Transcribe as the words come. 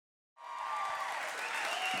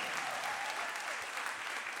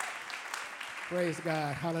Praise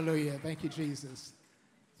God. Hallelujah. Thank you, Jesus.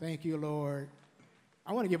 Thank you, Lord.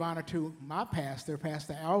 I want to give honor to my pastor,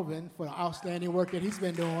 Pastor Alvin, for the outstanding work that he's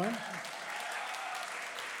been doing.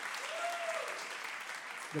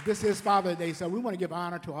 But this is Father's Day, so we want to give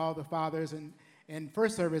honor to all the fathers. And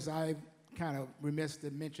first service, I kind of remiss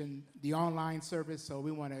to mention the online service, so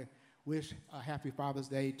we want to wish a happy Father's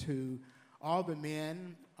Day to all the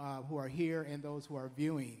men who are here and those who are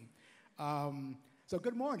viewing. So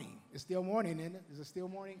good morning. It's still morning, isn't it? Is it still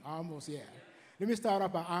morning? Almost, yeah. Let me start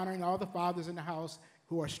off by honoring all the fathers in the house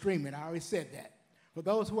who are streaming. I already said that. For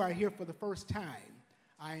those who are here for the first time,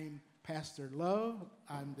 I'm Pastor Love.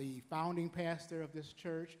 I'm the founding pastor of this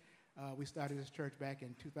church. We started this church back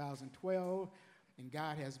in 2012, and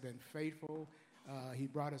God has been faithful. He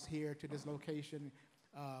brought us here to this location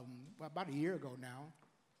about a year ago now.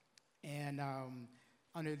 And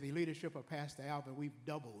under the leadership of Pastor Alvin, we've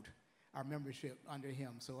doubled our membership under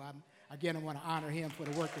him. So I want to honor him for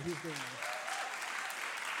the work that he's doing.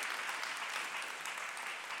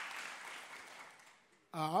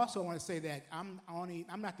 I also want to say that I'm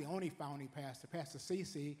not the only founding pastor. Pastor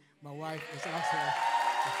Cece, my wife, is also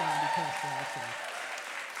a founding pastor also.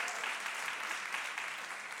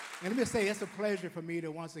 And let me say, it's a pleasure for me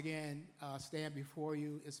to once again stand before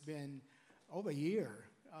you. It's been over a year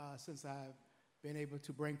since I've been able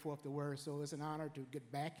to bring forth the word, so it's an honor to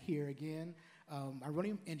get back here again. I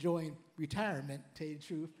really enjoy retirement, to tell you the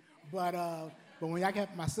truth, but when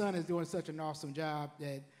my son is doing such an awesome job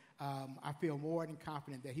that I feel more than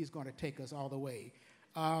confident that he's going to take us all the way.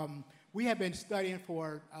 We have been studying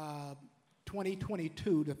for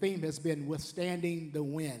 2022. The theme has been withstanding the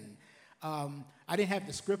wind. I didn't have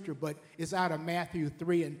the scripture, but it's out of Matthew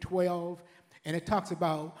 3:12, and it talks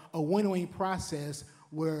about a winnowing process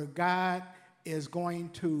where God is going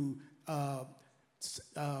to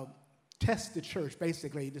test the church,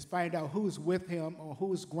 basically, to find out who's with him or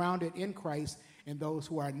who's grounded in Christ and those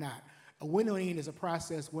who are not. A winnowing is a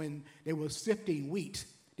process when they were sifting wheat.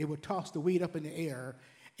 They would toss the wheat up in the air,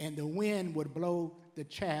 and the wind would blow the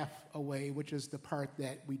chaff away, which is the part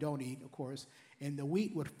that we don't eat, of course, and the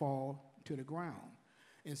wheat would fall to the ground.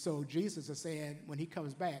 And so Jesus is saying when he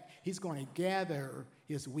comes back, he's going to gather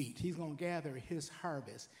his wheat. He's going to gather his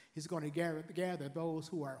harvest. He's going to gather those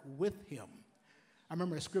who are with him. I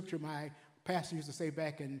remember a scripture my pastor used to say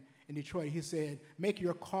back in Detroit. He said, make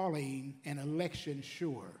your calling and election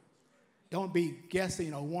sure. Don't be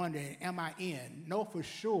guessing or wondering, am I in? Know for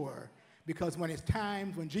sure, because when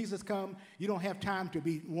Jesus comes, you don't have time to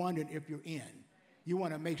be wondering if you're in. You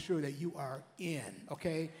want to make sure that you are in,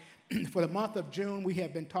 okay? For the month of June, we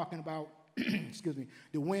have been talking about, the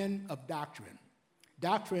wind of doctrine.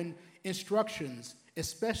 Doctrine instructions,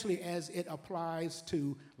 especially as it applies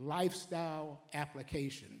to lifestyle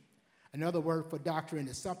application. Another word for doctrine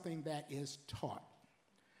is something that is taught.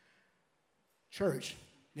 Church,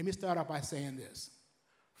 let me start off by saying this.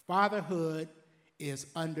 Fatherhood is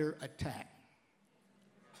under attack.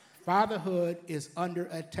 Fatherhood is under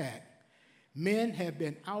attack. Men have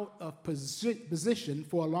been out of position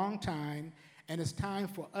for a long time, and it's time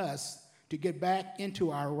for us to get back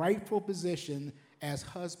into our rightful position as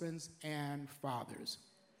husbands and fathers.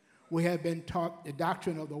 We have been taught the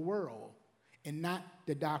doctrine of the world and not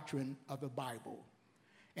the doctrine of the Bible.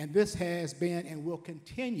 And this has been and will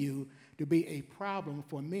continue to be a problem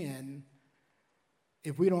for men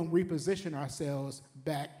if we don't reposition ourselves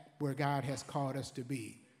back where God has called us to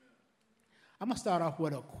be. I'm going to start off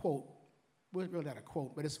with a quote. Well, really not a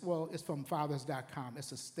quote, but it's from fathers.com.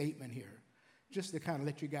 It's a statement here, just to kind of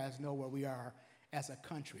let you guys know where we are as a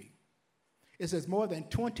country. It says more than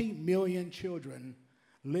 20 million children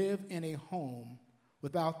live in a home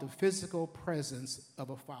without the physical presence of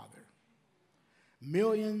a father.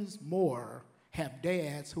 Millions more have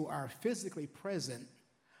dads who are physically present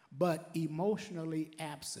but emotionally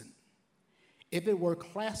absent. If it were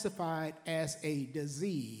classified as a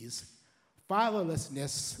disease,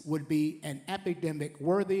 fatherlessness would be an epidemic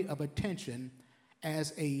worthy of attention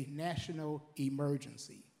as a national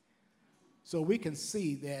emergency. So we can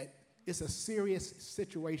see that it's a serious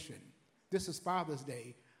situation. This is Father's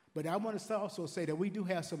Day, but I want to also say that we do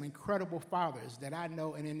have some incredible fathers that I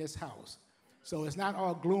know and in this house. So it's not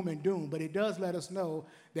all gloom and doom, but it does let us know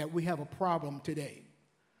that we have a problem today.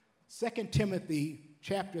 2 Timothy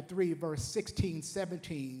chapter 3, verse 16,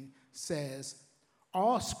 17 says,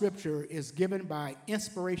 all scripture is given by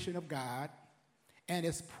inspiration of God and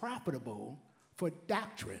is profitable for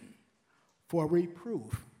doctrine, for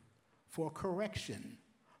reproof, for correction,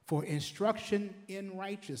 for instruction in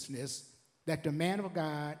righteousness, that the man of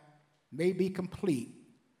God may be complete,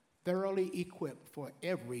 thoroughly equipped for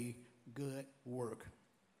every good work.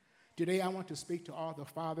 Today, I want to speak to all the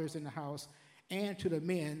fathers in the house and to the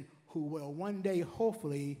men who will one day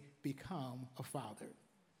hopefully become a father.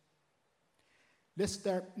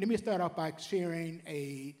 Let me start off by sharing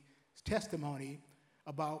a testimony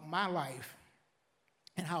about my life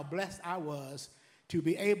and how blessed I was to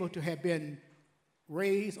be able to have been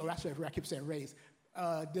raised, or I keep saying raised,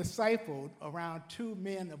 discipled around two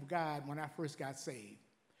men of God when I first got saved.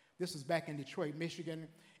 This was back in Detroit, Michigan.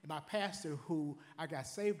 And my pastor who I got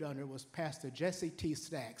saved under was Pastor Jesse T.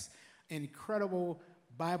 Stacks, an incredible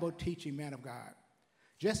Bible teaching man of God.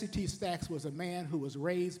 Jesse T. Stacks was a man who was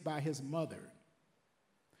raised by his mother,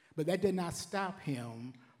 but that did not stop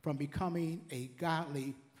him from becoming a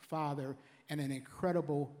godly father and an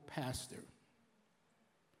incredible pastor.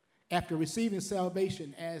 After receiving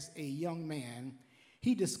salvation as a young man,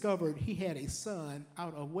 he discovered he had a son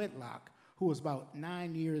out of wedlock who was about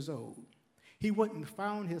 9 years old. He went and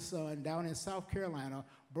found his son down in South Carolina,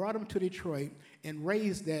 brought him to Detroit, and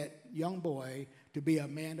raised that young boy to be a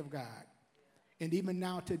man of God. And even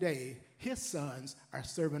now today, his sons are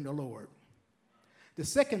serving the Lord. The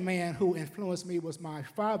second man who influenced me was my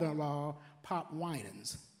father-in-law, Pop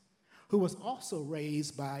Winans, who was also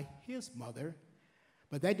raised by his mother,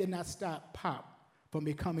 but that did not stop Pop from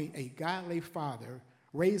becoming a godly father,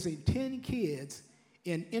 raising 10 kids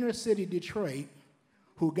in inner city Detroit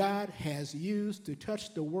who God has used to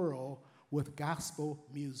touch the world with gospel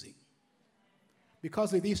music.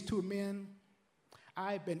 Because of these two men,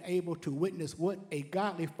 I've been able to witness what a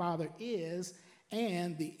godly father is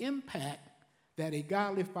and the impact that a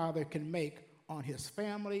godly father can make on his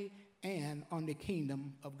family and on the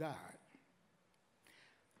kingdom of God.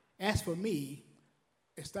 As for me,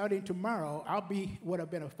 starting tomorrow, would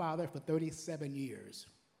have been a father for 37 years.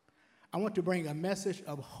 I want to bring a message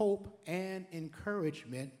of hope and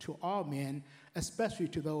encouragement to all men, especially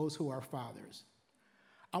to those who are fathers.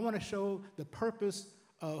 I want to show the purpose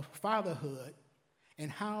of fatherhood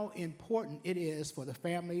and how important it is for the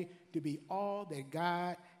family to be all that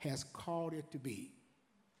God has called it to be.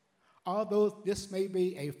 Although this may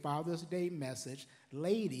be a Father's Day message,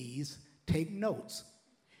 ladies, take notes.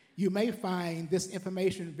 You may find this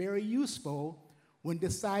information very useful when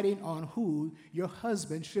deciding on who your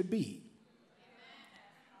husband should be.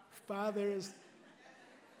 Fathers,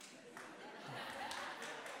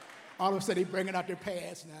 all of a sudden they're bringing out their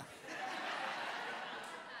pads now.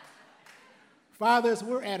 Fathers,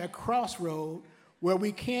 we're at a crossroad where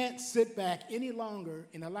we can't sit back any longer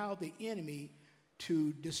and allow the enemy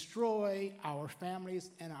to destroy our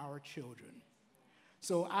families and our children.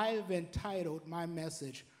 So I've entitled my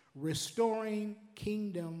message, Restoring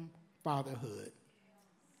Kingdom Fatherhood.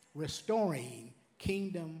 Restoring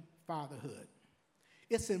Kingdom Fatherhood.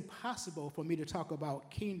 It's impossible for me to talk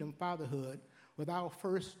about kingdom fatherhood without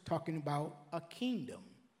first talking about a kingdom.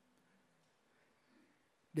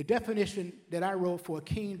 The definition that I wrote for a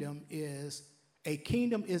kingdom is a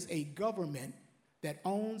government that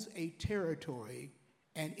owns a territory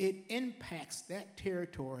and it impacts that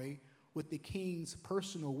territory with the king's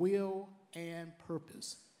personal will and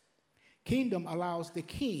purpose. Kingdom allows the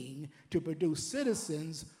king to produce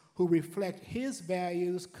citizens who reflect his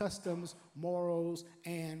values, customs, morals,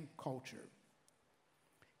 and culture.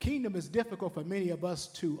 Kingdom is difficult for many of us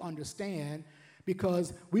to understand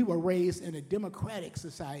because we were raised in a democratic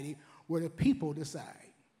society where the people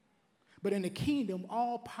decide. But in the kingdom,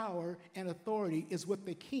 all power and authority is with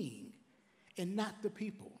the king and not the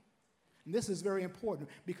people. And this is very important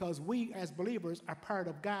because we as believers are part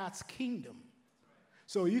of God's kingdom.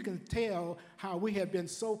 So you can tell how we have been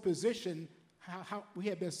so positioned, how we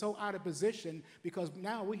have been so out of position because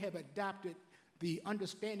now we have adopted the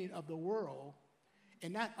understanding of the world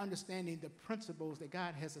and not understanding the principles that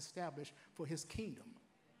God has established for his kingdom.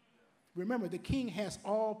 Remember, the king has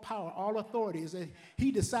all power, all authorities, and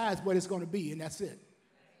he decides what it's going to be, and that's it.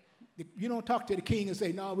 You don't talk to the king and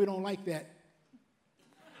say, no, we don't like that.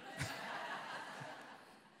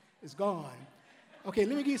 It's gone. Okay,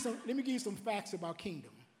 let me give you some facts about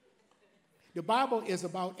kingdom. The Bible is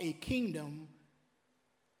about a kingdom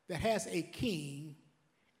that has a king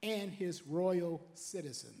and his royal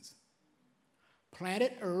citizens.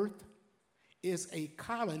 Planet Earth is a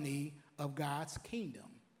colony of God's kingdom.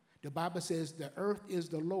 The Bible says the earth is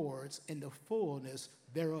the Lord's and the fullness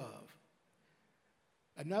thereof.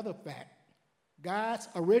 Another fact, God's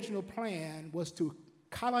original plan was to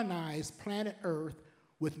colonize planet Earth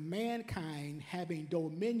with mankind having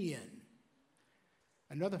dominion.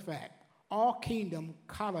 Another fact, all kingdoms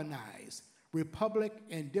colonize. Republic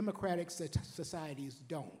and democratic societies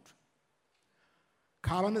don't.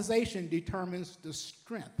 Colonization determines the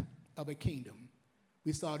strength of a kingdom.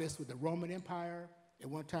 We saw this with the Roman Empire At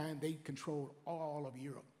one time, they controlled all of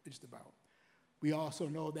Europe, just about. We also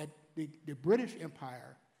know that the British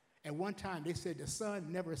Empire, at one time, they said the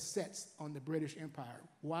sun never sets on the British Empire.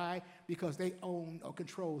 Why? Because they own or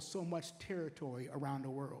control so much territory around the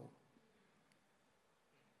world.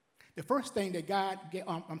 The first thing that God gave,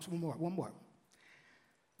 one more.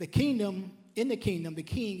 The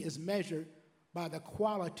king is measured by the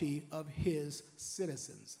quality of his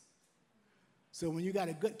citizens. So when you got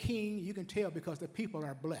a good king, you can tell because the people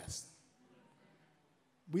are blessed.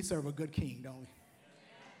 We serve a good king, don't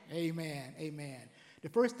we? Amen, amen. The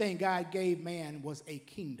first thing God gave man was a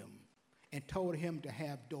kingdom and told him to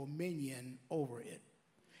have dominion over it.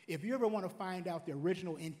 If you ever want to find out the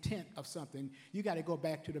original intent of something, you got to go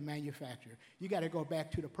back to the manufacturer. You got to go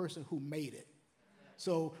back to the person who made it.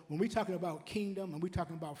 So when we're talking about kingdom and we're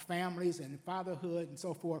talking about families and fatherhood and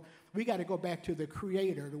so forth, we got to go back to the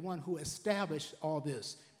creator, the one who established all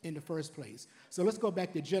this in the first place. So let's go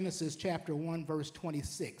back to Genesis chapter 1, verse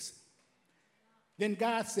 26. Then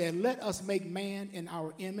God said, let us make man in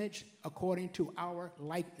our image according to our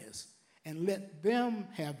likeness, and let them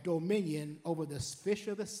have dominion over the fish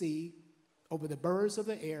of the sea, over the birds of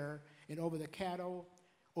the air, and over the cattle,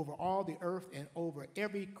 over all the earth, and over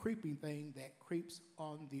every creeping thing that creeps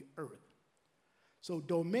on the earth. So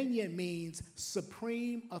dominion means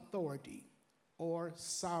supreme authority or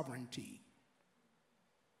sovereignty.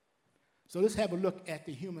 So let's have a look at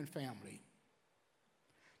the human family.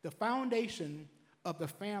 The foundation of the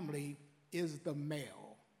family is the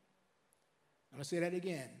male. I'm going to say that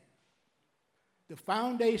again. The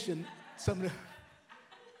foundation,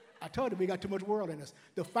 I told you we got too much world in us.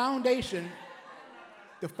 The foundation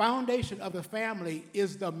of the family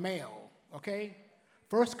is the male, okay?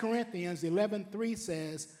 1 Corinthians 11:3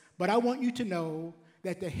 says, but I want you to know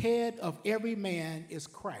that the head of every man is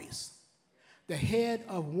Christ. The head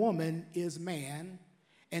of woman is man,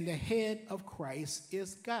 and the head of Christ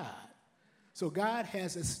is God. So God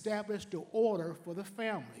has established the order for the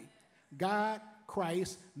family. God,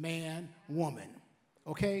 Christ, man, woman.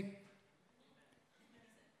 Okay?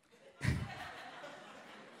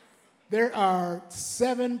 There are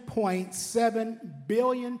 7.7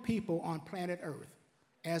 billion people on planet Earth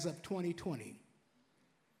as of 2020.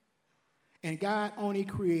 And God only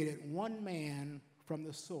created one man from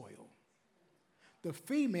the soil. The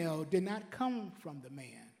female did not come from the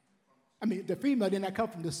man. The female did not come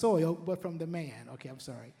from the soil, but from the man. Okay, I'm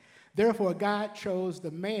sorry. Therefore, God chose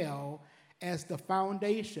the male as the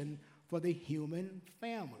foundation for the human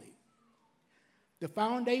family. The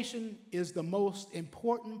foundation is the most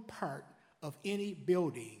important part of any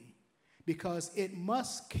building because it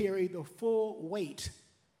must carry the full weight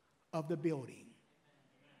of the building.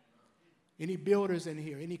 Any builders in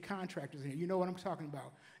here, any contractors in here, you know what I'm talking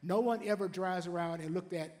about. No one ever drives around and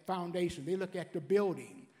looks at foundation. They look at the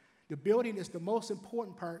building. The building is the most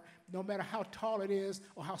important part, no matter how tall it is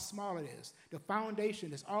or how small it is. The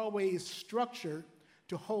foundation is always structured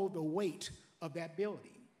to hold the weight of that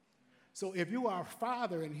building. So if you are a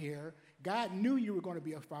father in here, God knew you were going to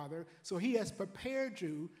be a father, so he has prepared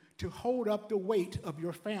you to hold up the weight of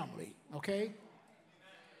your family, okay?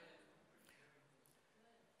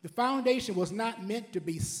 The foundation was not meant to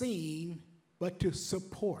be seen, but to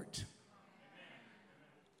support.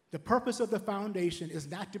 The purpose of the foundation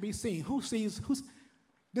is not to be seen.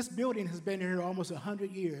 This building has been here almost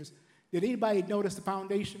 100 years. Did anybody notice the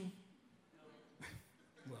foundation?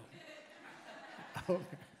 Well,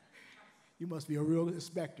 you must be a real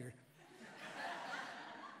inspector.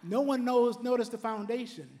 No one noticed the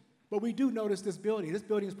foundation, but we do notice this building. This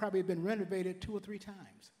building has probably been renovated 2 or 3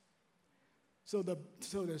 times. So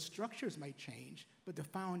the structures might change, but the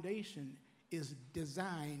foundation is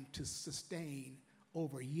designed to sustain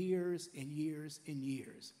over years and years and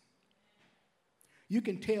years. You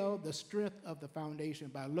can tell the strength of the foundation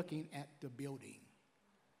by looking at the building.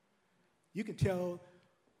 You can tell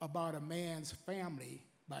about a man's family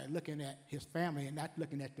by looking at his family and not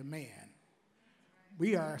looking at the man.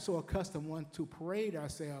 We are so accustomed to parade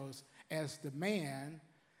ourselves as the man,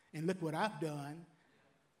 and look what I've done.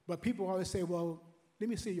 But people always say, well, let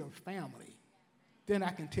me see your family. Then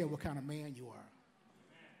I can tell what kind of man you are.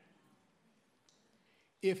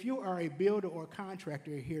 If you are a builder or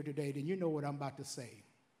contractor here today, then you know what I'm about to say.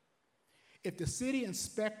 If the city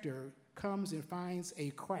inspector comes and finds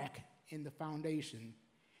a crack in the foundation,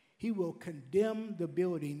 he will condemn the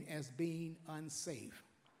building as being unsafe.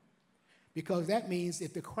 Because that means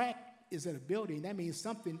if the crack is in a building, that means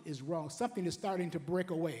something is wrong. Something is starting to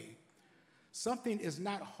break away. Something is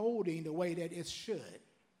not holding the way that it should.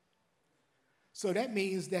 So that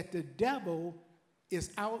means that the devil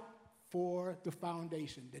is out for the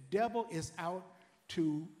foundation. The devil is out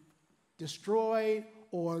to destroy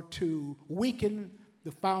or to weaken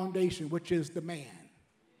the foundation, which is the man.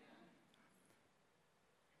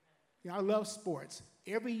 You know, I love sports.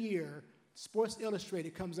 Every year, Sports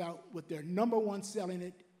Illustrated comes out with their number one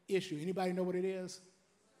selling issue. Anybody know what it is?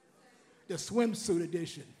 The swimsuit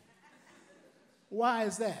edition. Why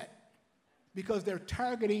is that? Because they're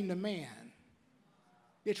targeting the man.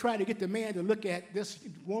 They're trying to get the man to look at this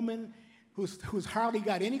woman who's hardly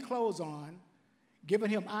got any clothes on, giving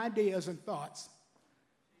him ideas and thoughts.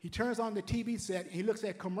 He turns on the TV set, and he looks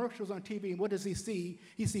at commercials on TV, and what does he see?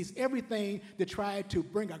 He sees everything to try to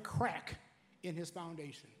bring a crack in his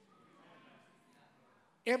foundation.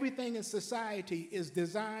 Everything in society is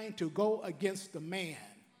designed to go against the man.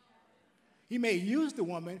 He may use the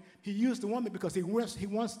woman. He used the woman because he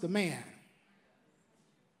wants the man.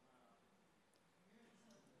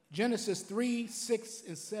 Genesis 3, 6,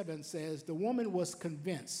 and 7 says, the woman was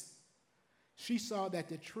convinced. She saw that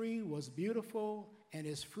the tree was beautiful and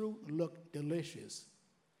its fruit looked delicious,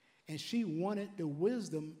 and she wanted the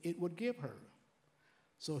wisdom it would give her.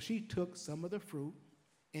 So she took some of the fruit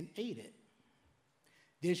and ate it.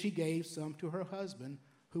 Then she gave some to her husband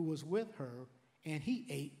who was with her, and he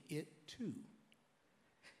ate it too.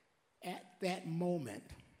 At that moment,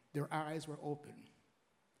 their eyes were open,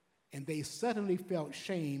 and they suddenly felt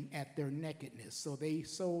shame at their nakedness, so they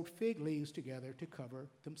sewed fig leaves together to cover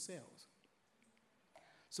themselves.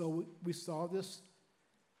 So we saw this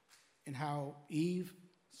in how Eve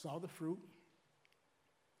saw the fruit.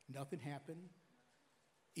 Nothing happened.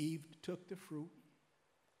 Eve took the fruit.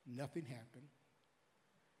 Nothing happened.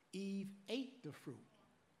 Eve ate the fruit.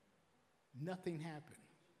 Nothing happened.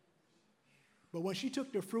 But when she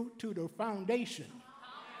took the fruit to the foundation,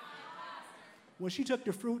 when she took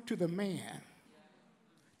the fruit to the man,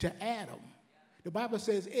 to Adam, the Bible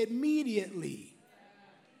says immediately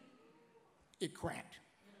it cracked.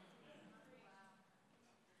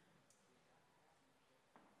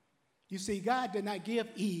 You see, God did not give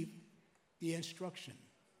Eve the instruction.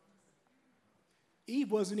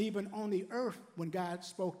 Eve wasn't even on the earth when God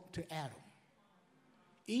spoke to Adam.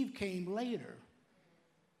 Eve came later.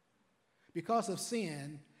 Because of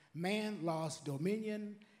sin, man lost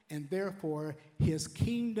dominion and therefore his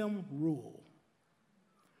kingdom rule.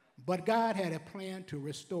 But God had a plan to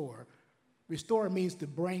restore. Restore means to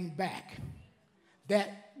bring back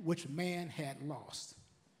that which man had lost.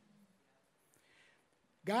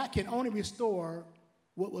 God can only restore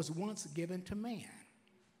what was once given to man.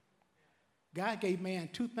 God gave man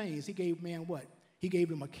two things. He gave man what? He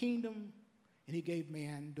gave him a kingdom, and he gave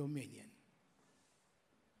man dominion.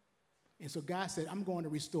 And so God said, I'm going to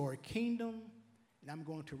restore a kingdom, and I'm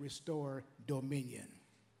going to restore dominion.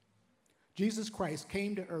 Jesus Christ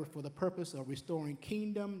came to earth for the purpose of restoring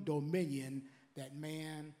kingdom, dominion that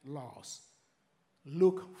man lost.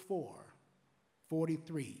 Luke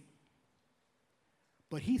 4:43.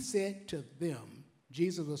 But he said to them,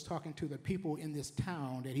 Jesus was talking to the people in this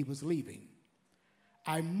town that he was leaving,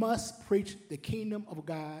 I must preach the kingdom of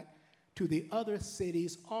God to the other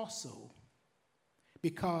cities also,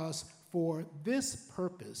 because for this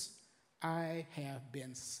purpose I have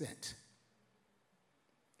been sent.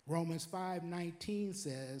 Romans 5:19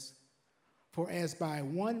 says, for as by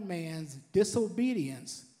one man's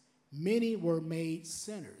disobedience many were made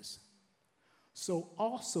sinners, so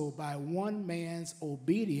also by one man's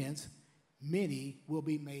obedience many will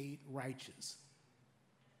be made righteous.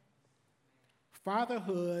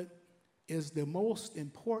 Fatherhood is the most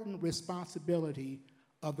important responsibility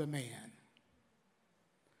of the man.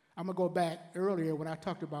 I'm going to go back earlier when I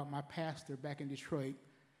talked about my pastor back in Detroit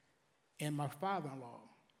and my father-in-law.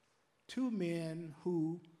 Two men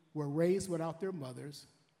who were raised without their mothers,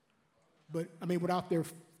 without their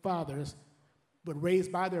fathers, but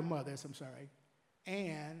raised by their mothers,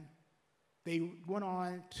 and they went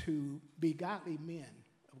on to be godly men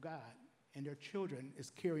of God, and their children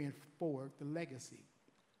is carrying forward the legacy.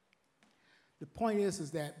 The point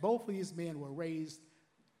is that both of these men were raised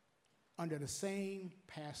under the same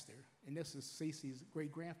pastor, and this is Cece's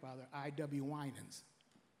great-grandfather, I.W. Winans.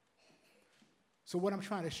 So what I'm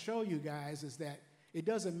trying to show you guys is that it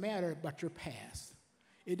doesn't matter about your past.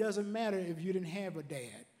 It doesn't matter if you didn't have a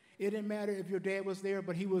dad. It didn't matter if your dad was there,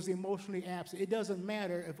 but he was emotionally absent. It doesn't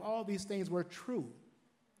matter if all these things were true.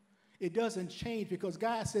 It doesn't change because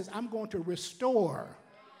God says, I'm going to restore.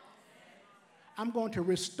 I'm going to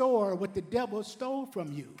restore what the devil stole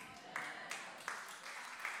from you.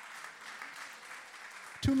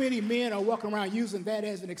 Too many men are walking around using that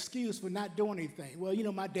as an excuse for not doing anything. Well, you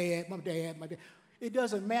know, my dad. It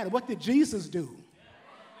doesn't matter. What did Jesus do?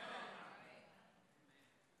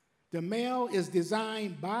 The male is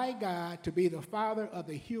designed by God to be the father of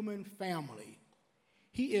the human family.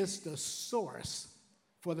 He is the source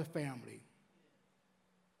for the family.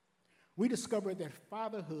 We discovered that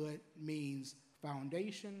fatherhood means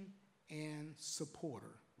foundation and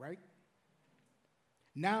supporter, right?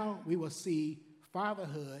 Now we will see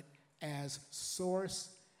fatherhood as source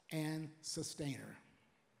and sustainer.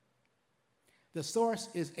 The source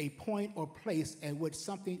is a point or place at which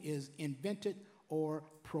something is invented or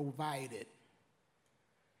provided.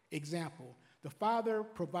 Example, the father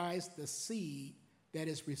provides the seed that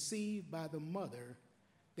is received by the mother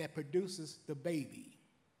that produces the baby.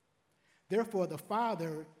 Therefore, the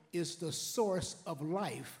father is the source of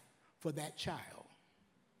life for that child.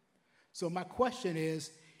 So my question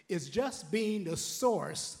is just being the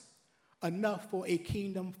source enough for a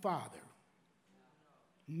kingdom father?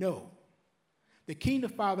 No. The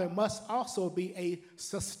kingdom father must also be a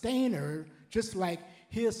sustainer, just like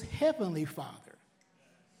his heavenly Father.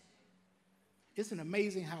 Isn't it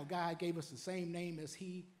amazing how God gave us the same name as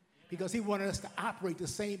he? Because he wanted us to operate the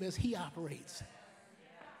same as he operates.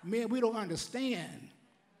 Man, we don't understand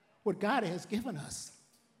what God has given us.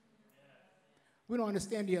 We don't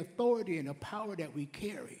understand the authority and the power that we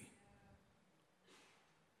carry.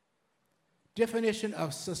 Definition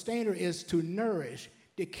of sustainer is to nourish,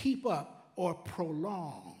 to keep up, or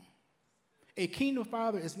prolong. A kingdom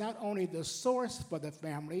father is not only the source for the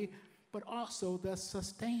family, but also the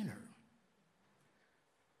sustainer.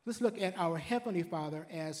 Let's look at our heavenly Father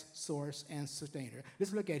as source and sustainer.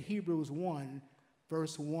 Let's look at Hebrews 1,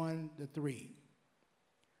 verse 1 to 3.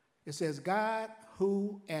 It says, God,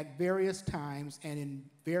 who at various times and in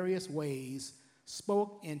various ways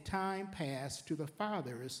spoke in time past to the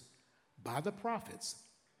fathers by the prophets,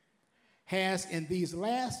 has in these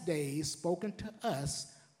last days spoken to us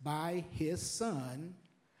by his Son,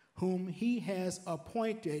 whom he has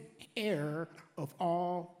appointed heir of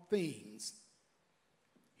all things.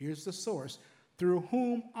 Here's the source. Through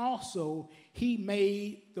whom also he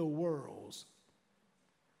made the worlds.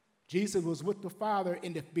 Jesus was with the Father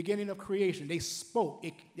in the beginning of creation. They spoke.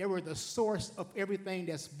 They were the source of everything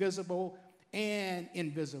that's visible and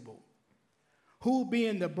invisible. Who,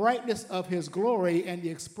 being the brightness of his glory and the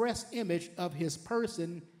express image of his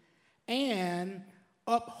person, and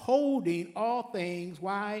upholding all things,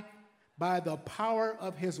 why? By the power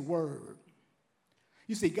of his word.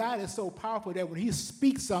 You see, God is so powerful that when he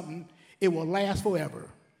speaks something, it will last forever.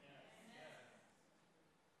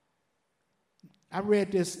 I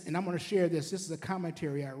read this, and I'm going to share this. This is a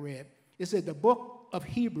commentary I read. It said the book of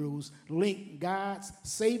Hebrews linked God's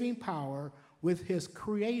saving power with his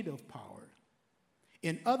creative power.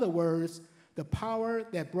 In other words, the power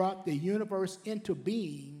that brought the universe into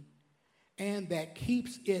being and that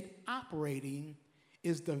keeps it operating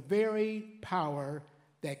is the very power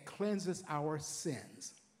that cleanses our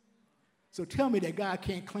sins. So tell me that God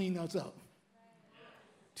can't clean us up.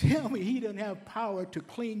 Tell me he doesn't have power to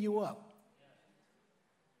clean you up.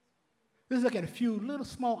 Let's look at a few little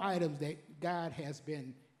small items that God has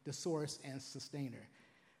been the source and sustainer.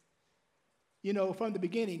 You know, from the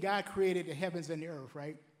beginning, God created the heavens and the earth,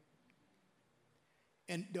 right?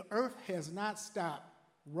 And the earth has not stopped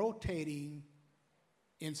rotating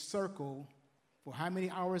in circle for how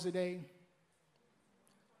many hours a day?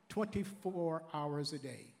 24 hours a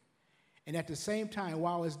day. And at the same time,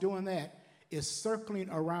 while it's doing that, it's circling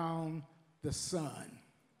around the sun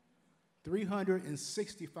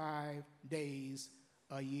 365 days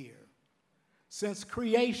a year. Since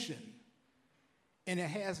creation, and it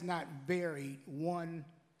has not varied 1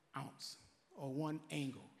 ounce or 1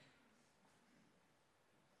 angle.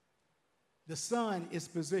 The sun is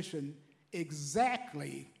positioned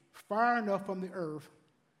exactly far enough from the earth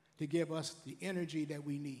to give us the energy that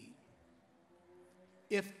we need.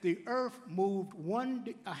 If the earth moved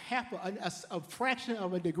a fraction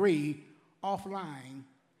of a degree offline,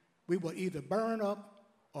 we would either burn up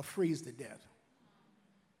or freeze to death.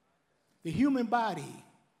 The human body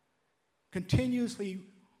continuously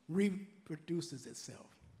reproduces itself.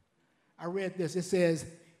 I read this. It says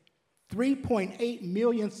 3.8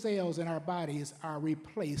 million cells in our bodies are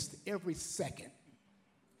replaced every second.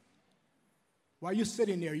 While you're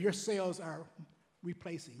sitting there, your cells are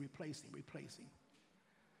replacing.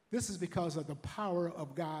 This is because of the power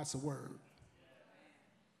of God's word.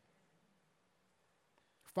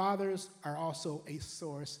 Fathers are also a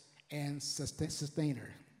source and sustainer,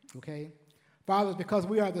 okay? Fathers, because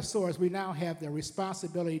we are the source, we now have the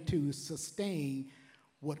responsibility to sustain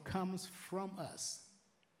what comes from us.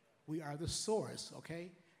 We are the source,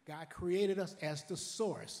 okay? God created us as the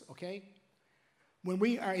source, okay? When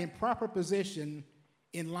we are in proper position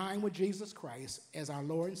in line with Jesus Christ as our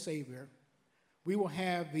Lord and Savior, we will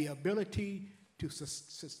have the ability to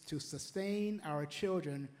sustain our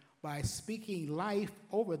children by speaking life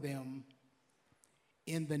over them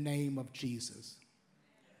in the name of Jesus.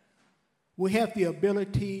 We have the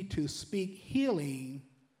ability to speak healing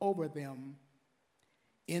over them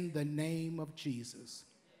in the name of Jesus.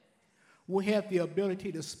 We have the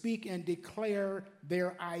ability to speak and declare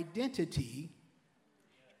their identity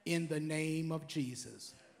in the name of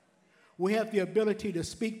Jesus. We have the ability to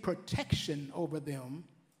speak protection over them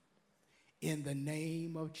in the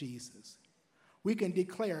name of Jesus. We can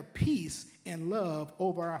declare peace and love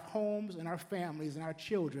over our homes and our families and our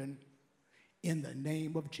children in the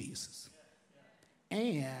name of Jesus.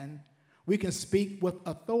 And we can speak with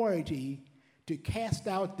authority to cast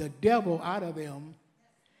out the devil out of them,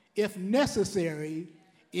 if necessary,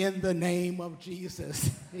 in the name of Jesus.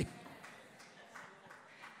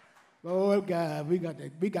 Lord God, we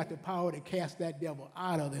got the power to cast that devil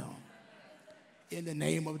out of them in the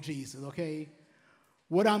name of Jesus, okay?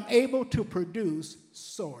 What I'm able to produce,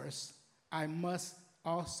 source, I must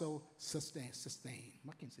also sustain.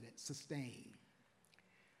 I can't say that, sustain.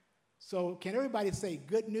 So can everybody say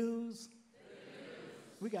good news?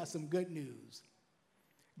 We got some good news.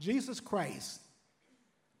 Jesus Christ,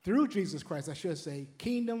 through Jesus Christ, I should say,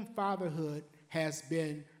 kingdom fatherhood has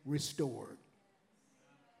been restored.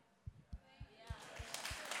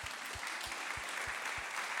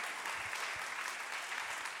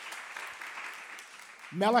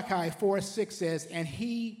 Malachi 4:6 says, and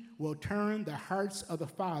he will turn the hearts of the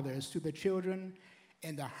fathers to the children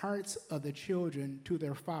and the hearts of the children to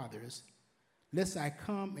their fathers, lest I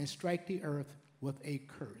come and strike the earth with a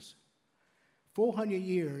curse. 400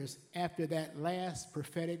 years after that last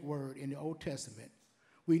prophetic word in the Old Testament,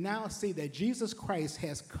 we now see that Jesus Christ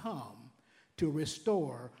has come to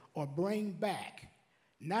restore or bring back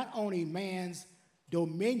not only man's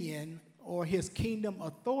dominion or his kingdom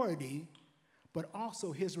authority, but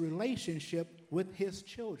also his relationship with his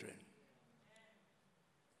children.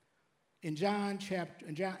 In John chapter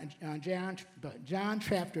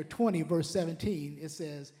 20, verse 17, it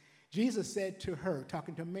says, Jesus said to her,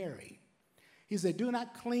 talking to Mary, he said, do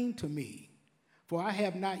not cling to me, for I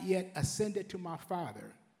have not yet ascended to my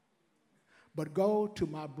Father, but go to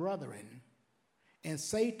my brethren and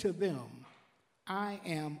say to them, I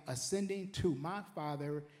am ascending to my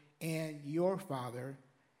Father and your Father,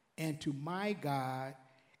 and to my God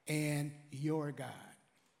and your God.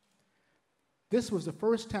 This was the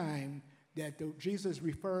first time that Jesus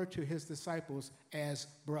referred to his disciples as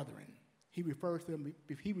brethren. He referred to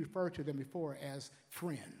them before as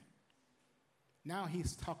friend. Now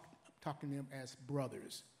he's talking to them as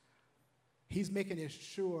brothers. He's making it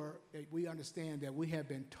sure that we understand that we have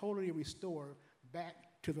been totally restored back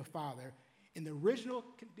to the Father in the original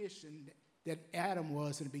condition that Adam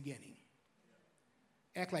was in the beginning.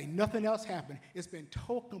 Act like nothing else happened. It's been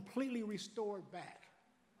completely restored back.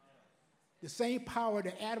 The same power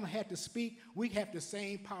that Adam had to speak, we have the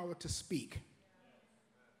same power to speak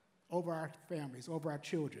over our families, over our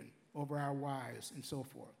children, over our wives, and so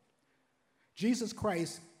forth. Jesus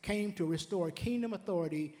Christ came to restore kingdom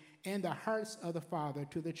authority and the hearts of the Father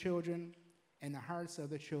to the children and the hearts of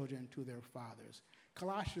the children to their fathers.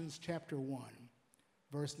 Colossians chapter 1,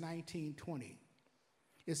 verse 19-20.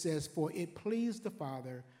 It says, for it pleased the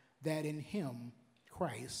Father that in him,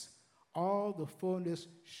 Christ, all the fullness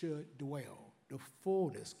should dwell, the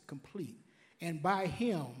fullness, complete, and by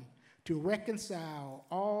him to reconcile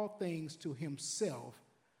all things to himself,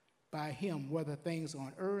 by him, whether things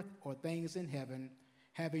on earth or things in heaven,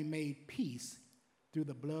 having made peace through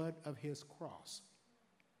the blood of his cross.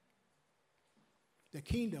 The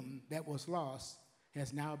kingdom that was lost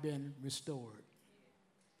has now been restored.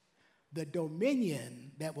 The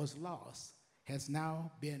dominion that was lost has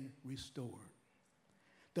now been restored.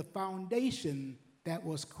 The foundation that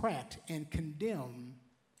was cracked and condemned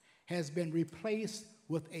has been replaced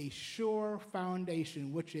with a sure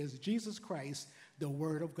foundation, which is Jesus Christ, the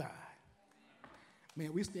Word of God.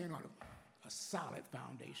 Man, we stand on a solid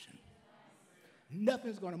foundation.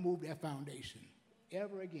 Nothing's going to move that foundation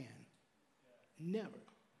ever again. Never.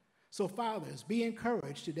 So fathers, be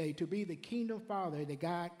encouraged today to be the kingdom father that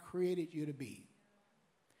God created you to be.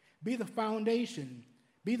 Be the foundation,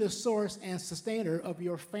 be the source and sustainer of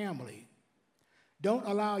your family. Don't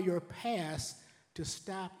allow your past to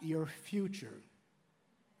stop your future.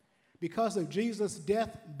 Because of Jesus'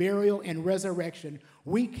 death, burial, and resurrection,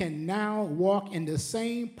 we can now walk in the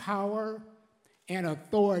same power and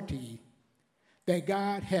authority that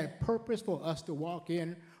God had purpose for us to walk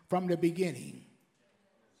in from the beginning.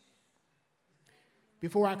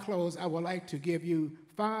 Before I close, I would like to give you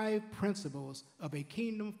 5 principles of a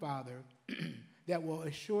kingdom father that will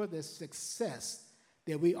assure the success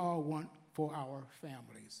that we all want for our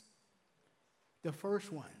families. The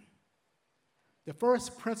first one, the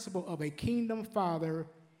first principle of a kingdom father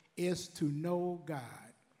is to know God.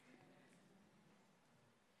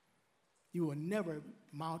 You will never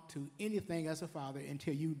amount to anything as a father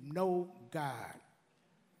until you know God.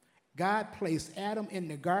 God placed Adam in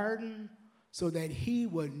the garden so that he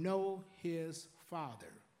would know his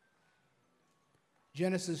father.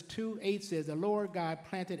 Genesis 2:8 says, the Lord God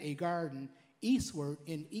planted a garden eastward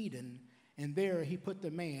in Eden, and there he put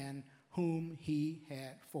the man whom he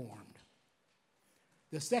had formed.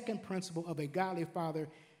 The second principle of a godly father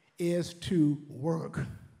is to work.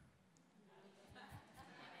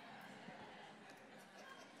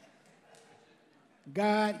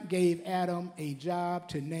 God gave Adam a job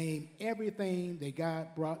to name everything that God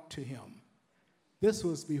brought to him. This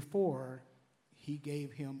was before he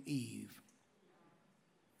gave him Eve.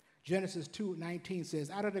 Genesis 2:19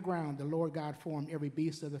 says, out of the ground the Lord God formed every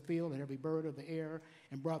beast of the field and every bird of the air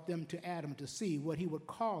and brought them to Adam to see what he would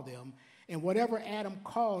call them. And whatever Adam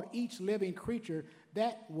called each living creature,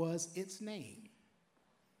 that was its name.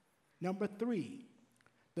 Number 3,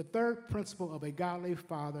 the third principle of a godly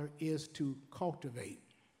father is to cultivate.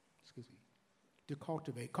 To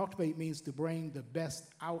cultivate. Cultivate means to bring the best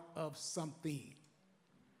out of something.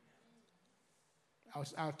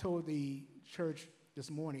 I told the church this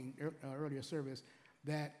morning, earlier service,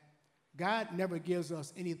 that God never gives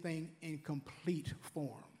us anything in complete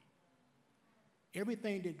form.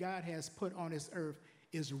 Everything that God has put on this earth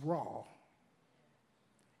is raw.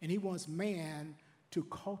 And he wants man to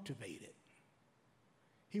cultivate it.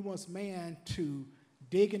 He wants man to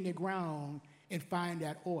dig in the ground and find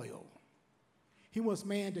that oil. He wants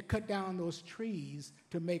man to cut down those trees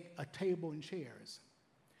to make a table and chairs.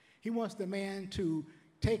 He wants the man to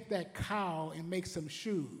take that cow and make some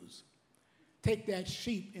shoes. Take that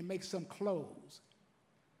sheep and make some clothes.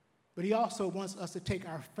 But he also wants us to take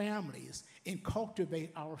our families and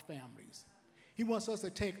cultivate our families. He wants us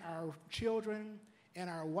to take our children and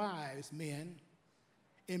our wives, men,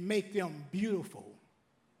 and make them beautiful.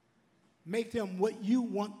 Make them what you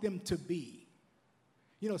want them to be.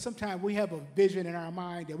 You know, sometimes we have a vision in our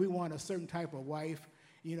mind that we want a certain type of wife.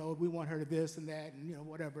 You know, we want her to this and that and,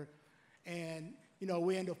 whatever. And,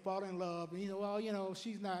 we end up falling in love. And,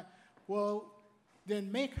 she's not. Well,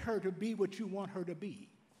 then make her to be what you want her to be.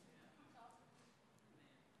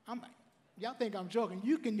 Y'all think I'm joking.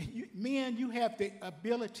 Men, you have the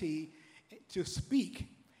ability to speak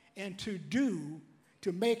and to do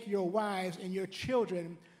to make your wives and your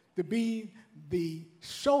children to be the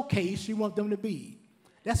showcase you want them to be.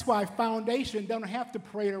 That's why foundation don't have to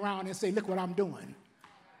parade around and say, look what I'm doing.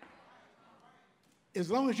 As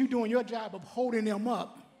long as you're doing your job of holding them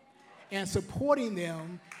up and supporting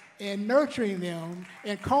them and nurturing them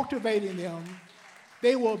and cultivating them,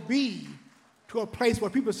 they will be to a place where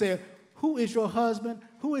people say, who is your husband?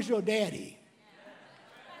 Who is your daddy?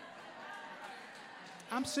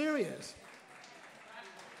 I'm serious.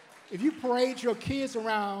 If you parade your kids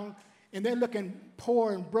around and they're looking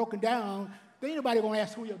poor and broken down, there ain't nobody gonna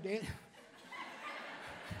ask who your daddy.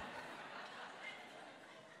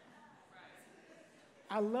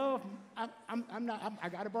 I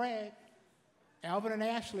gotta brag. Alvin and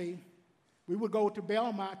Ashley, we would go to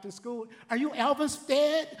Belmont to school. Are you Alvin's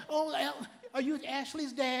dad? Oh, are you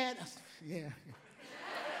Ashley's dad? Yeah.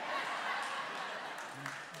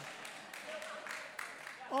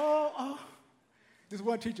 Oh. This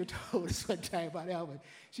one teacher told us one time about Alvin.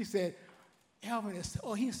 She said, Alvin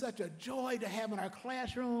he's such a joy to have in our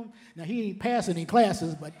classroom. Now, he ain't passing any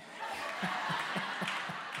classes, but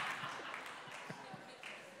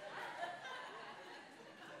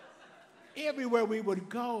everywhere we would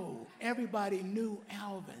go, everybody knew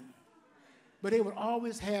Alvin. But they would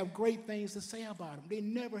always have great things to say about him. They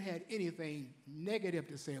never had anything negative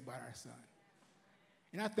to say about our son.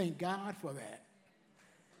 And I thank God for that.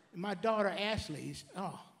 And my daughter, Ashley,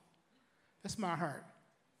 that's my heart.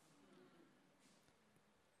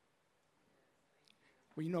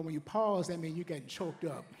 Well, when you pause, that means you're getting choked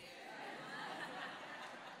up.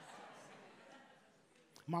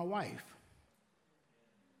 My wife.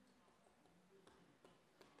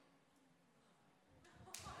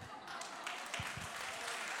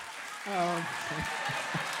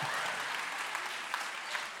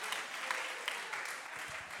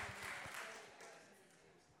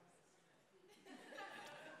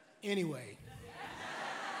 Anyway,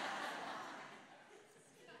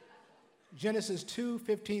 Genesis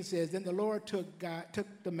 2:15 says, then the Lord took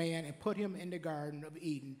the man and put him in the Garden of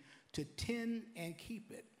Eden to tend and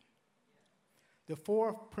keep it. The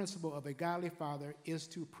fourth principle of a godly father is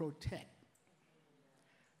to protect.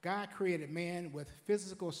 God created man with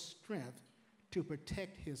physical strength to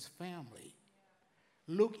protect his family.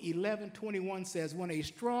 Luke 11:21 says, when a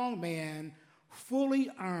strong man, fully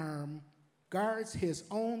armed, guards his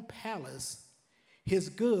own palace, his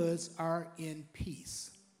goods are in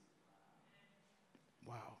peace.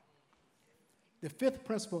 Wow. The fifth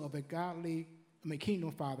principle of a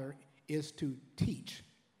kingdom father is to teach.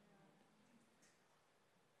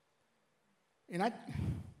 And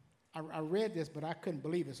I read this, but I couldn't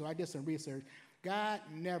believe it, so I did some research. God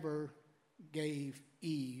never gave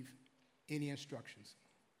Eve any instructions.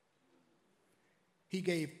 He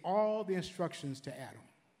gave all the instructions to Adam.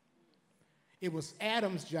 It was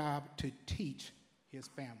Adam's job to teach his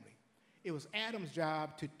family. It was Adam's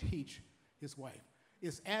job to teach his wife.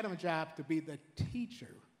 It's Adam's job to be the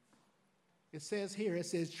teacher. It says here,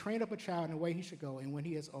 train up a child in the way he should go, and when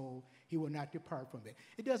he is old, he will not depart from it.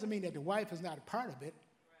 It doesn't mean that the wife is not a part of it.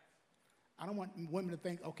 I don't want women to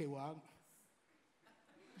think, okay, well,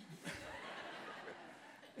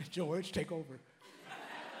 George, take over.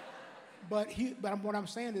 But what I'm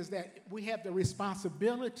saying is that we have the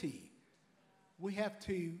responsibility. We have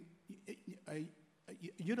to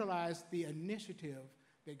utilize the initiative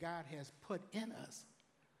that God has put in us.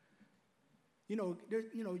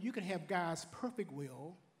 You can have God's perfect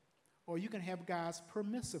will, or you can have God's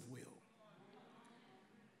permissive will.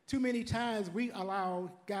 Too many times we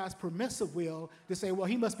allow God's permissive will to say, well,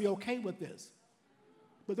 he must be okay with this.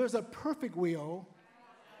 But there's a perfect will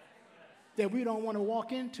that we don't want to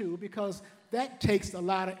walk into, because that takes a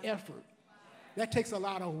lot of effort. That takes a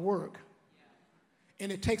lot of work.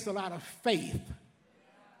 And it takes a lot of faith.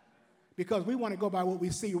 Because we want to go by what we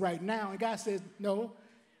see right now. And God says, no,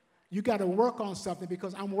 you got to work on something,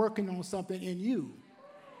 because I'm working on something in you.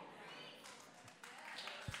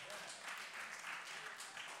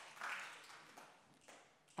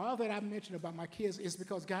 All that I mentioned about my kids is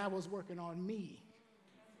because God was working on me.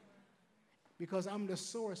 Because I'm the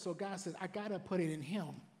source, so God says, I got to put it in him.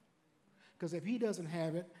 Because if he doesn't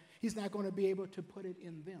have it, he's not going to be able to put it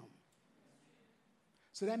in them.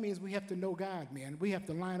 So that means we have to know God, man. We have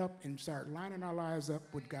to line up and start lining our lives up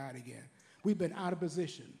with God again. We've been out of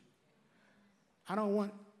position. I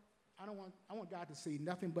want God to see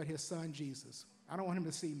nothing but his son, Jesus. I don't want him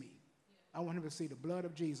to see me. I want him to see the blood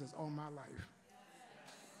of Jesus on my life.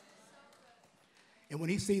 And when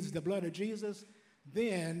he sees the blood of Jesus,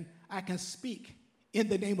 then I can speak in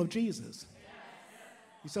the name of Jesus.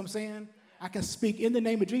 You see what I'm saying? I can speak in the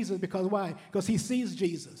name of Jesus, because why? Because he sees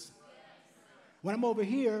Jesus. When I'm over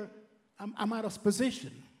here, I'm out of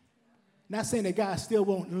position. Not saying that God still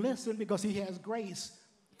won't listen, because he has grace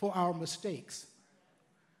for our mistakes.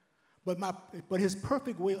 But his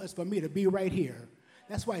perfect will is for me to be right here.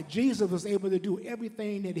 That's why Jesus was able to do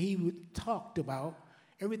everything that he talked about,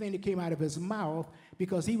 everything that came out of his mouth,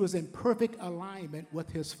 because he was in perfect alignment with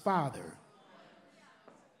his Father.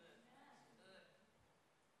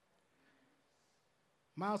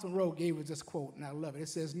 Miles Monroe gave us this quote, and I love it. It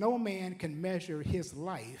says, no man can measure his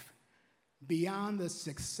life beyond the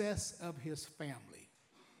success of his family.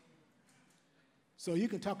 So you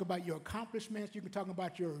can talk about your accomplishments, you can talk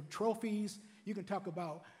about your trophies, you can talk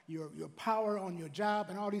about your power on your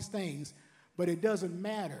job and all these things, but it doesn't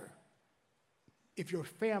matter if your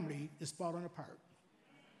family is falling apart.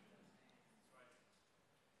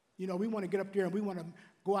 We want to get up there and we want to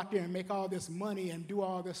go out there and make all this money and do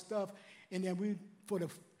all this stuff, and then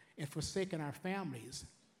forsaken our families.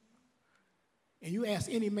 And you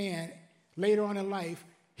ask any man later on in life,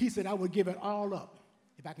 he said, I would give it all up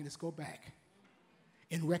if I can just go back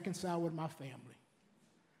and reconcile with my family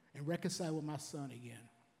and reconcile with my son again.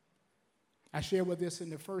 I shared with this in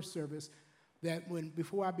the first service that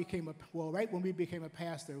right when we became a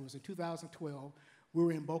pastor, it was in 2012, we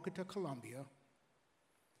were in Bogota, Colombia,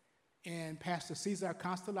 and Pastor Cesar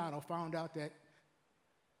Castellano found out that,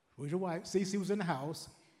 where's your wife? Cece was in the house.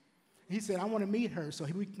 He said, I want to meet her. So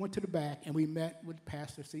we went to the back, and we met with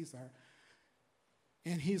Pastor Cesar.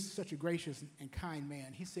 And he's such a gracious and kind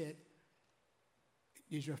man. He said,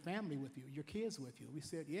 is your family with you? Your kids with you? We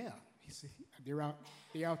said, yeah. He said, they're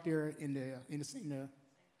out there in the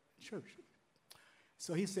church.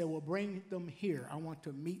 So he said, well, bring them here. I want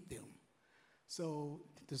to meet them. So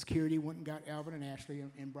the security went and got Alvin and Ashley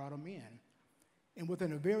and brought them in. And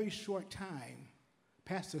within a very short time,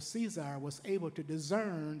 Pastor Cesar was able to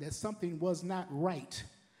discern that something was not right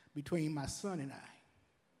between my son and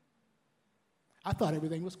I. I thought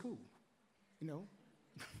everything was cool,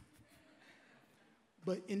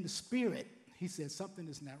 But in the spirit, he said something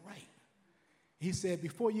is not right. He said,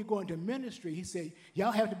 before you go into ministry, he said,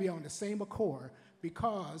 y'all have to be on the same accord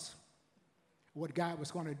because what God was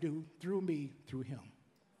going to do through me, through him.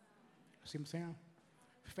 See what I'm saying?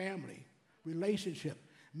 Family, relationship.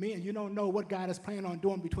 Men, you don't know what God is planning on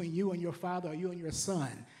doing between you and your father or you and your son.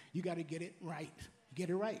 You got to get it right. Get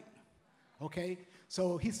it right. Okay?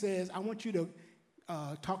 So he says, I want you to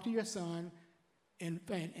talk to your son and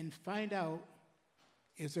find out,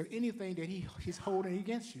 is there anything that he's holding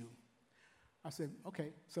against you? I said, okay.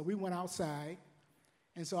 So we went outside,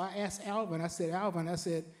 and so I asked Alvin, I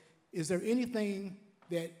said, is there anything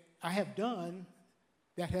that I have done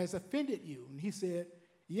that has offended you? And he said,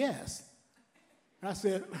 yes. And I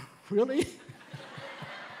said, really?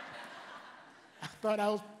 I thought I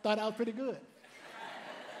was pretty good.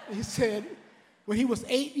 He said, when he was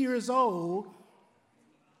 8 years old,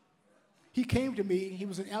 he came to me. He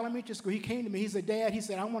was in elementary school. He came to me. He said, Dad, he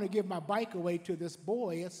said, I want to give my bike away to this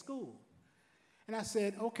boy at school. And I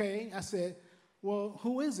said, okay. I said, well,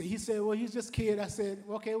 who is he? He said, well, he's just a kid. I said,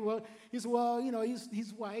 okay, well, he said, well, you know,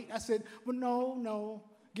 he's white. I said, well, no,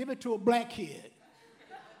 give it to a black kid,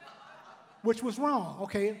 which was wrong,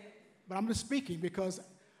 okay? But I'm just speaking because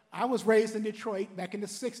I was raised in Detroit back in the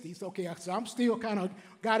 60s, okay? So I'm still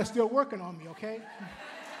God is still working on me, okay?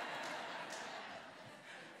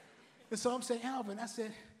 And so I'm saying, Alvin, I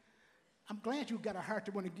said, I'm glad you got a heart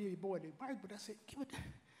to want to give your boy the bike, but I said, give it.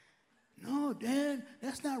 No, Dad,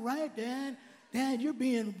 that's not right, Dad. Dad, you're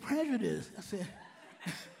being prejudiced. I said,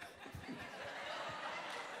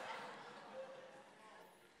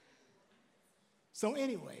 so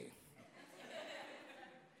anyway,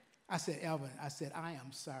 I said, Alvin, I said, I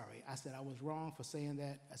am sorry. I said, I was wrong for saying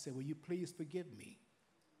that. I said, will you please forgive me?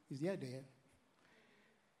 He said, yeah, Dad.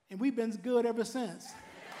 And we've been good ever since.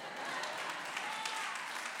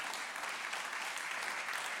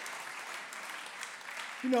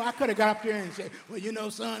 You know, I could have got up there and said, well, you know,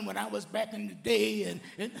 son, when I was back in the day,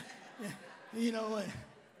 and you know,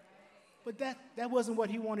 but that wasn't what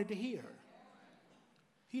he wanted to hear.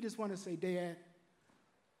 He just wanted to say, Dad,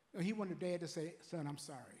 or he wanted Dad to say, son, I'm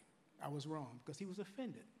sorry. I was wrong, because he was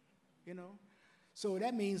offended, you know. So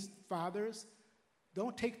that means, fathers,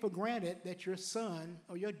 don't take for granted that your son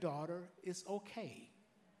or your daughter is okay.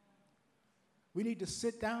 We need to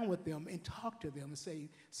sit down with them and talk to them and say,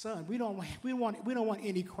 son, we don't want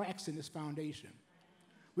any cracks in this foundation.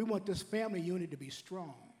 We want this family unit to be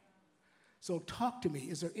strong. So talk to me.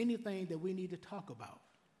 Is there anything that we need to talk about?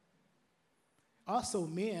 Also,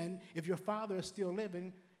 men, if your father is still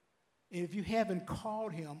living, and if you haven't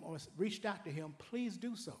called him or reached out to him, please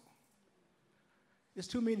do so. There's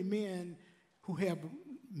too many men who have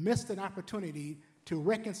missed an opportunity to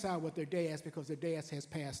reconcile with their dads because their dads has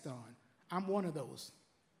passed on. I'm one of those.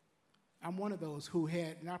 I'm one of those who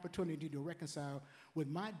had an opportunity to reconcile with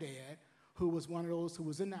my dad, who was one of those who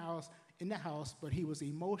was in the house, but he was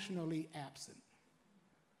emotionally absent.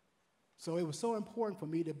 So it was so important for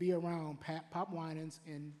me to be around Pop Winans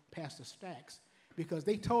and Pastor Stacks, because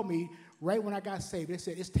they told me right when I got saved, they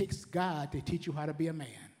said, it takes God to teach you how to be a man.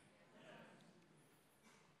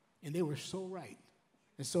 And they were so right.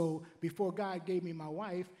 And so before God gave me my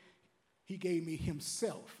wife, he gave me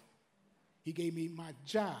himself. He gave me my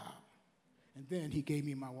job, and then he gave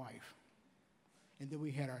me my wife. And then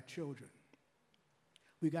we had our children.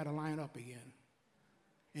 We got to line up again.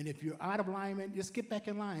 And if you're out of alignment, just get back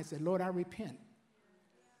in line and say, Lord, I repent.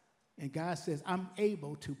 And God says, I'm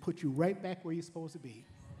able to put you right back where you're supposed to be.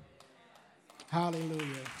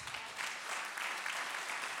 Hallelujah.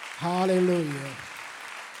 Hallelujah.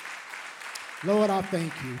 Lord, I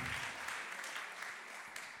thank you.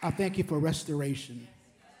 I thank you for restoration.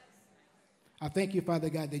 I thank you,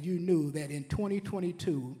 Father God, that you knew that in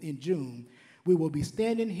 2022, in June, we will be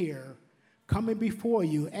standing here, coming before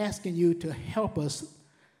you, asking you to help us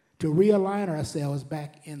to realign ourselves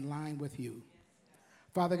back in line with you.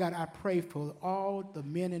 Father God, I pray for all the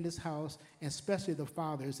men in this house, and especially the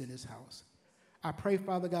fathers in this house. I pray,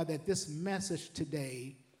 Father God, that this message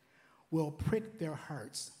today will prick their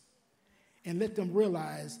hearts and let them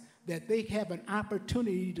realize that they have an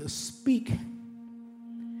opportunity to speak,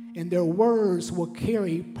 and their words will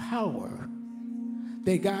carry power,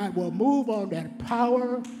 that God will move on that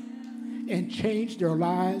power and change their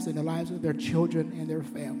lives and the lives of their children and their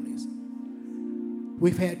families.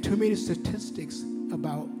 We've had too many statistics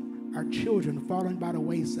about our children falling by the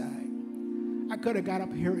wayside. I could have got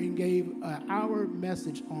up here and gave an hour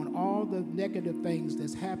message on all the negative things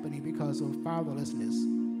that's happening because of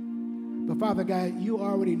fatherlessness. But Father God, you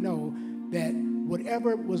already know that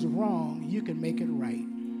whatever was wrong, you can make it right.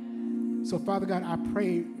 So Father God, I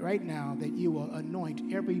pray right now that you will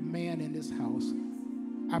anoint every man in this house.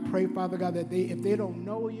 I pray, Father God, that if they don't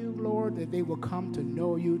know you, Lord, that they will come to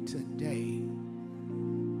know you today.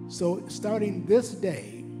 So starting this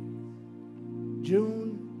day,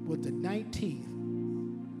 June with the 19th,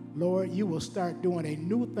 Lord, you will start doing a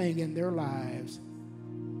new thing in their lives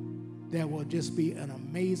that will just be an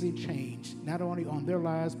amazing change, not only on their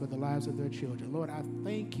lives, but the lives of their children. Lord, I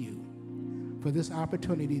thank you for this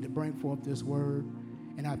opportunity to bring forth this word.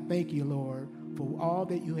 And I thank you, Lord, for all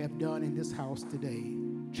that you have done in this house today.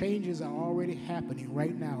 Changes are already happening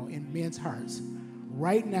right now in men's hearts.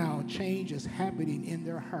 Right now, change is happening in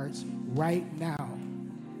their hearts right now.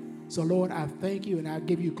 So, Lord, I thank you, and I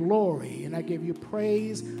give you glory, and I give you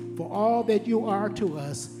praise for all that you are to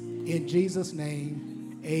us. In Jesus'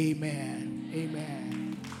 name, amen.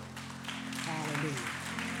 Amen. Hallelujah.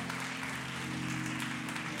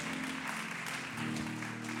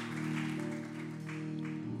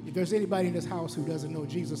 If there's anybody in this house who doesn't know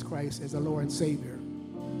Jesus Christ as the Lord and Savior,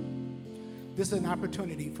 this is an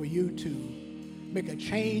opportunity for you to make a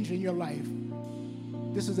change in your life.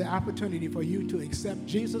 This is an opportunity for you to accept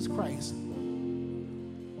Jesus Christ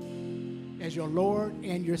as your Lord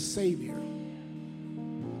and your Savior,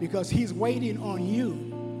 because he's waiting on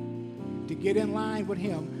you to get in line with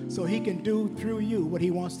him so he can do through you what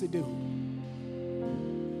he wants to do.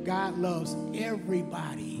 God loves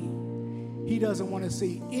everybody. He doesn't want to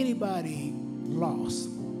see anybody lost.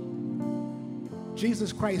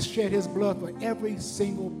 Jesus Christ shed his blood for every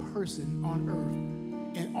single person on earth.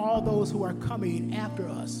 And all those who are coming after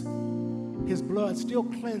us, his blood still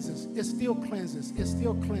cleanses. It still cleanses. It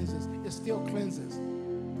still cleanses. It still cleanses.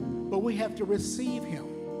 But we have to receive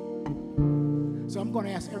him. So I'm going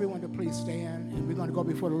to ask everyone to please stand, and we're going to go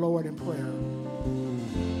before the Lord in prayer.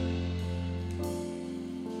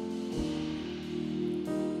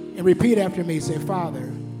 And repeat after me. Say,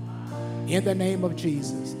 Father, in the name of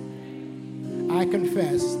Jesus, I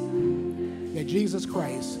confess that Jesus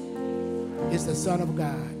Christ is the Son of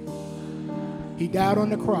God. He died on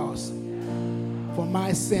the cross for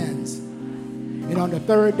my sins. And on the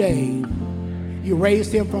third day, you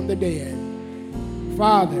raised him from the dead.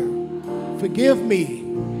 Father, forgive me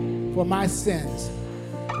for my sins.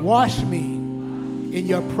 Wash me in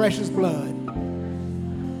your precious blood.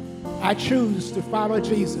 I choose to follow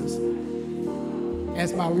Jesus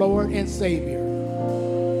as my Lord and Savior.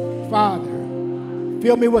 Father,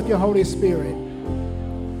 fill me with your Holy Spirit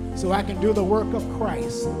so I can do the work of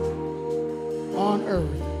Christ on earth.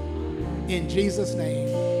 In Jesus' name,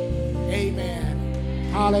 amen.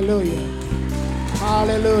 Hallelujah.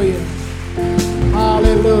 Hallelujah.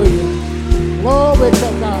 Hallelujah. Glory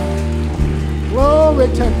to God. Glory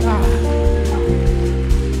to God.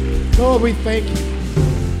 Lord, we thank you.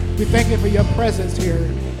 We thank you for your presence here.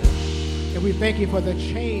 And we thank you for the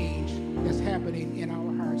change that's happening in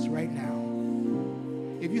our hearts right now.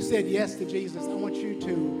 If you said yes to Jesus, I want you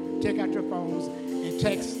to take out your phones and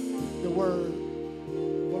text the word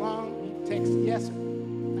belong. Text yes.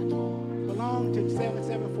 Belong to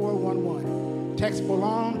 77411. Text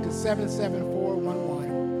belong to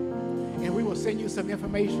 77411. And we will send you some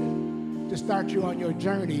information to start you on your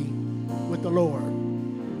journey with the Lord.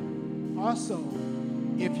 Also,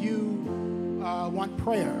 if you want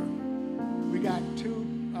prayer, we got two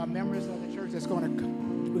members of the church that's going to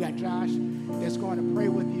come. We got Josh that's going to pray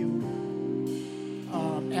with you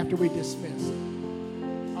after we dismiss.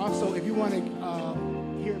 Also, if you want to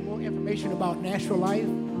hear more information about Natural Life,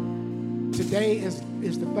 today is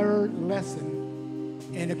the third lesson,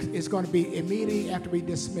 and it's going to be immediately after we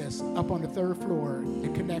dismiss up on the third floor, the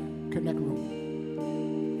connect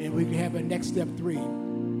room. And we can have a next step 3.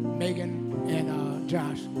 Megan and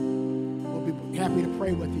Josh will be happy to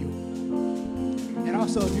pray with you. And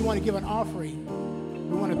also, if you want to give an offering,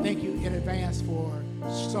 we want to thank you in advance for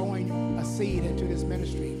sowing a seed into this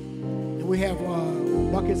ministry. And we have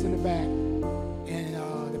buckets in the back, and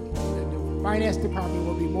the finance department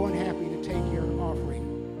will be more than happy to take your offering.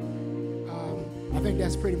 I think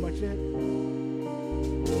that's pretty much it.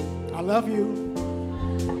 I love you.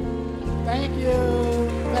 Thank you.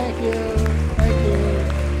 Thank you. Thank you.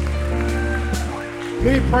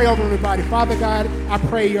 Let me pray over everybody. Father God, I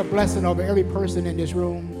pray your blessing over every person in this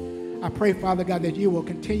room. I pray, Father God, that you will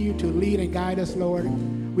continue to lead and guide us, Lord.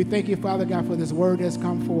 We thank you, Father God, for this word that's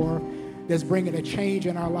come forth, that's bringing a change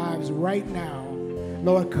in our lives right now.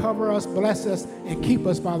 Lord, cover us, bless us, and keep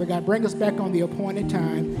us, Father God. Bring us back on the appointed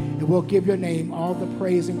time, and we'll give your name all the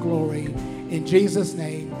praise and glory. In Jesus'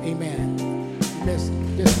 name, amen.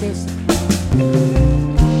 Dismiss.